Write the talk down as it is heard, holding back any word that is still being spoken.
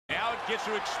gets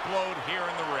to explode here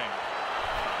in the ring.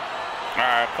 All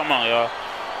right, come on, y'all.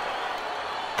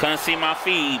 Couldn't see my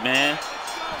feed, man.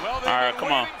 Well, all right, come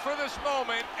on. For this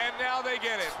moment, and now they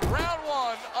get it. Round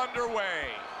 1 underway.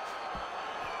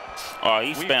 Oh,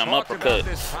 he spam uppercut.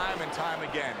 This time and time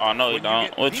again. Oh, no, you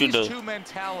don't. What you do? These two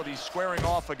mentalities squaring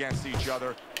off against each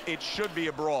other, it should be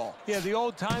a brawl. Yeah, the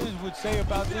old timers would say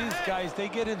about these guys, they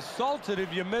get insulted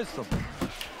if you miss them.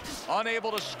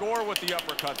 Unable to score with the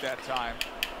uppercut that time.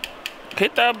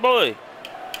 Hit that boy.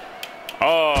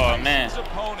 Oh, man. His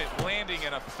opponent landing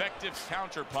an effective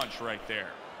counter punch right there.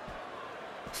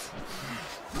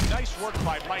 Nice work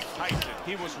by Mike Tyson.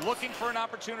 He was looking for an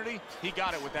opportunity. He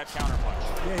got it with that counter punch.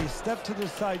 Yeah, he stepped to the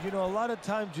side. You know, a lot of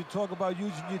times you talk about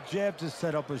using your jab to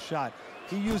set up a shot.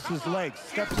 He used his legs.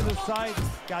 Stepped to the side,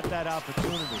 got that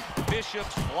opportunity.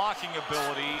 Bishop's blocking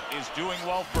ability is doing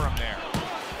well for him there.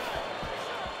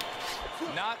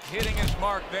 Not hitting his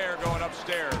mark there, going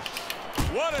upstairs.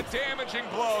 What a damaging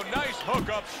blow. Nice hook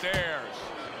upstairs.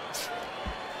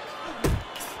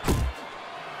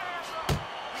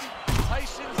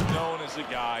 Tyson's known as a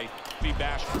guy to be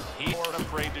bashful. He's not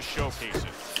afraid to showcase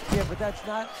it. Yeah, but that's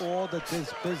not all that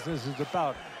this business is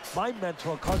about. My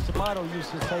mentor, Costamato,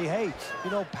 used to say, hey,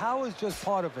 you know, power is just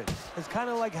part of it. It's kind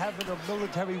of like having a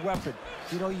military weapon.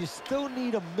 You know, you still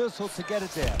need a missile to get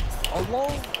it there.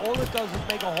 Alone, all it does is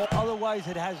make a hole. Otherwise,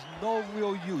 it has no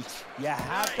real use. You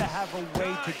have to have a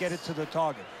way to get it to the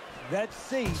target. Let's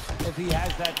see if he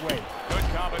has that way. Good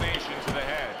combination to the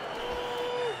head.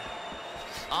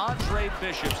 Andre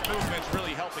Bishop's movement's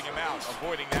really helping him out,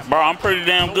 avoiding that. Bro, I'm pretty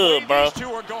damn good, bro. These two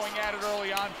are going at it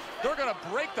early on. They're going to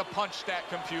break the punch stat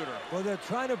computer. Well, they're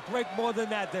trying to break more than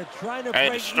that. They're trying to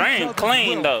break the string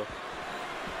clean, though.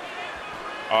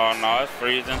 Oh, no, it's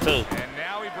freezing, too. And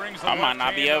now he brings the I might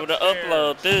not be able to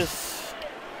upload this.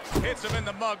 Hits him in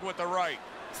the mug with the right.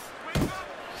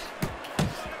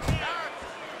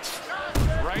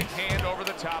 Right hand over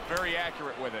the top, very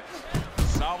accurate with it.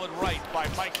 Solid right by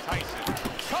Mike Tyson.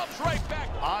 Comes right back.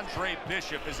 Andre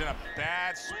Bishop is in a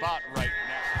bad spot right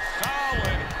now.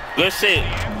 Solid. Good shit.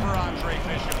 For Andre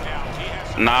Bishop now. He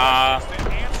has nah.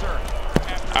 Answer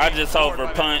I just over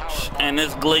punch and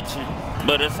it's glitching,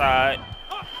 but it's all right.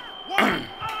 1,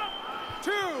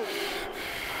 2,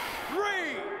 3,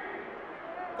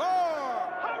 4.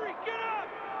 Hurry, get up.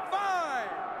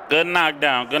 5. Good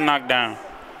knockdown. Good knockdown.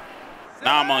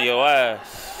 Now I'm on your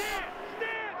ass.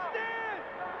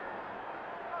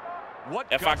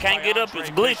 If I can't get up, it's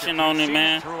glitching on it,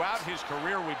 man. Throughout his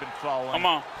career, we've been following. Come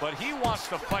on. But he wants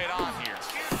to fight on here.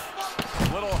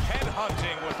 Little head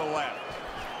hunting with the left.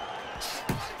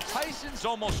 Tyson's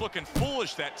almost looking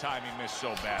foolish that time he missed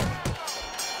so badly.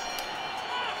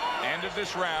 End of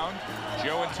this round.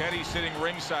 Joe and Teddy sitting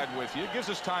ringside with you. It gives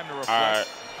us time to reflect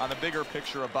on the bigger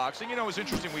picture of boxing. You know, it was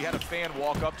interesting. We had a fan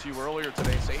walk up to you earlier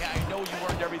today and say, yeah, I know you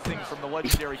learned everything from the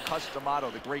legendary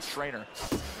Costamato, the great trainer.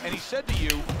 And he said to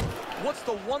you, what's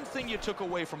the one thing you took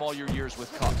away from all your years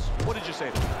with Cus? What did you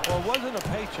say to him? Well, it wasn't a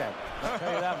paycheck, I'll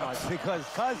tell you that much, because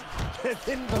Cus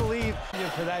didn't believe you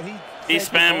for that. He's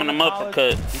spamming them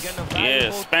uppercuts.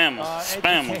 Yeah, spam them. Spam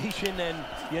them. Education, and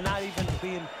you're not even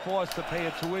being forced to pay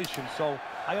a tuition. So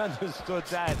I understood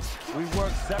that. We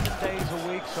worked 7 days a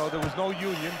week, so there was no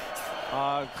union.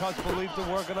 Cus believed in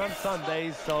working on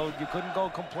Sundays, so you couldn't go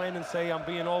complain and say I'm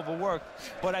being overworked.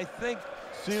 But I think,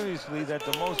 seriously, that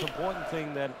the most important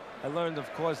thing that I learned,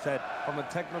 of course, that from a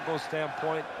technical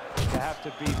standpoint, you have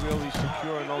to be really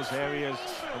secure in those areas.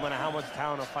 No matter how much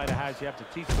talent a fighter has, you have to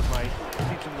teach them right,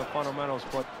 teach them the fundamentals,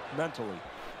 but mentally.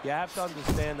 You have to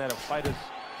understand that a fighter's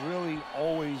really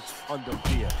always under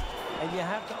fear. And you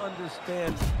have to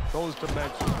understand those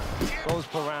dimensions, those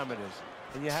parameters.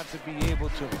 And you have to be able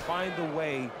to find a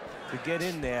way to get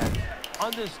in there,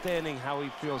 understanding how he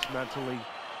feels mentally.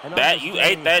 And that you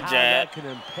ate that jab. That can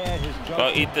impair his judgment.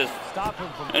 Go eat this. Stop him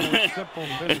from doing simple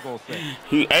physical things.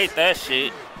 You ate that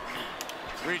shit.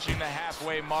 Reaching the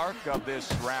halfway mark of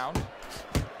this round.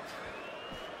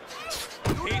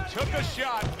 He took a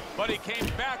shot, but he came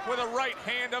back with a right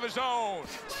hand of his own.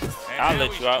 And I'll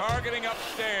let you out. Targeting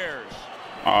upstairs.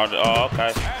 Oh,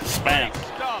 okay. That's Spam.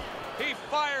 Stuff. He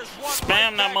fires one.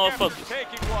 Spam that motherfucker.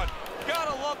 Taking one.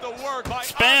 Gotta love the work by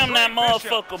Spam that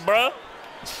motherfucker, bro.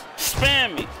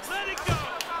 Spam me.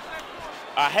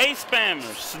 I hate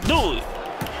spammers. Do it.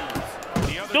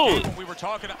 Do it. When we were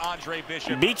talking to Andre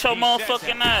Bishop, beat your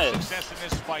motherfucking ass. Success in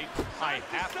this fight, I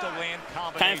have to land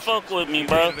combinations. Can't fuck with me,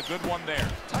 bro. A good one there.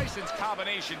 Tyson's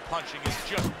combination punching is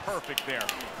just perfect there.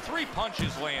 3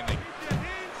 punches landing.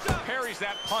 Parries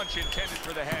that punch intended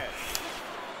for the head.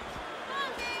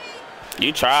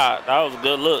 You tried. That was a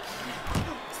good look.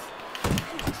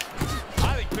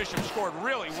 I think Bishop scored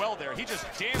really well there. He just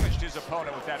damaged his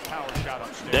opponent with that power shot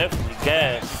upstairs. Definitely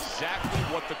gas. That's exactly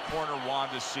what the corner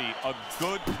wanted to see. A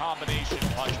good combination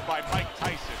punch by Mike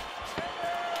Tyson.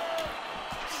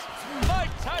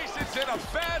 Mike Tyson's in a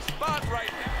bad spot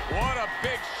right now. What a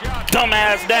big shot.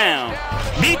 Dumbass down.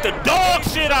 Beat the dog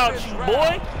shit out you,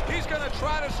 boy. He's going to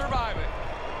try to survive it.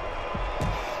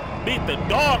 Beat the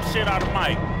dog shit out of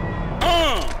Mike.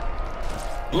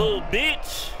 Little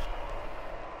bitch.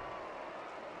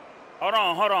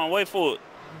 Hold on, wait for it.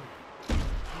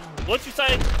 What you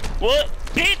say? What?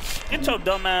 Bitch? Get your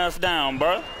dumb ass down,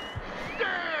 bro.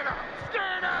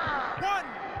 Stand up. 1,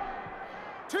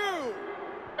 2.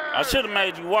 I should have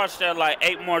made you watch that like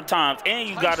 8 more times, and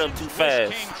you got up too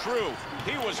fast. Came true.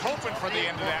 He was hoping for the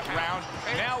end of that round.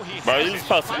 Now he bro, you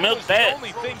supposed to milk that. The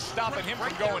only thing stopping him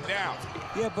from going down.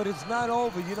 Yeah, but it's not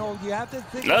over. You know, you have to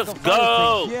think. Let's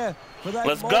go. Yeah, for that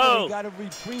Let's moment, go. He got a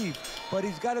reprieve, but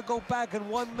he's got to go back in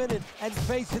 1 minute and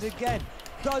face it again.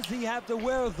 Does he have the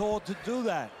wherewithal to do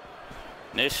that?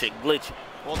 This shit glitchy.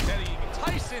 Well, Teddy,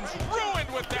 Tyson's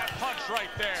ruined with that punch right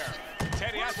there.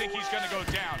 Teddy, I think he's going to go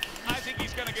down. I think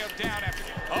he's going to go down after.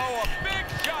 Oh, a big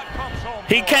shot comes home.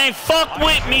 He can't fuck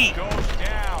with me. Goes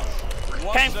down.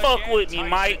 Can't fuck with me,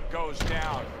 Mike. Goes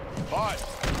down. But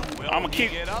I'm gonna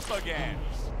keep it up again.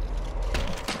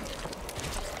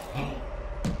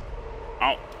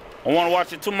 I want to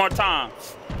watch it 2 more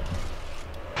times.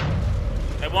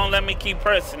 They won't let me keep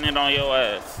pressing it on your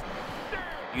ass.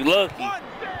 You lucky.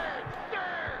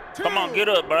 Come on, get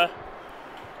up, bro.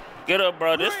 Get up,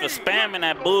 bro. This for spamming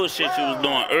that bullshit you was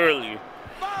doing earlier.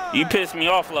 You pissed me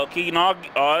off, low-key. You know,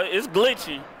 it's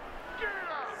glitching.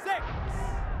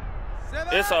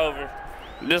 It's over.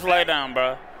 Just lay down,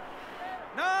 bro.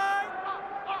 9,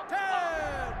 10.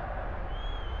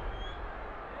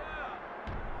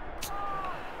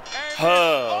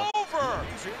 Huh. Over.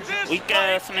 Weak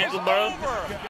ass nigga, bro.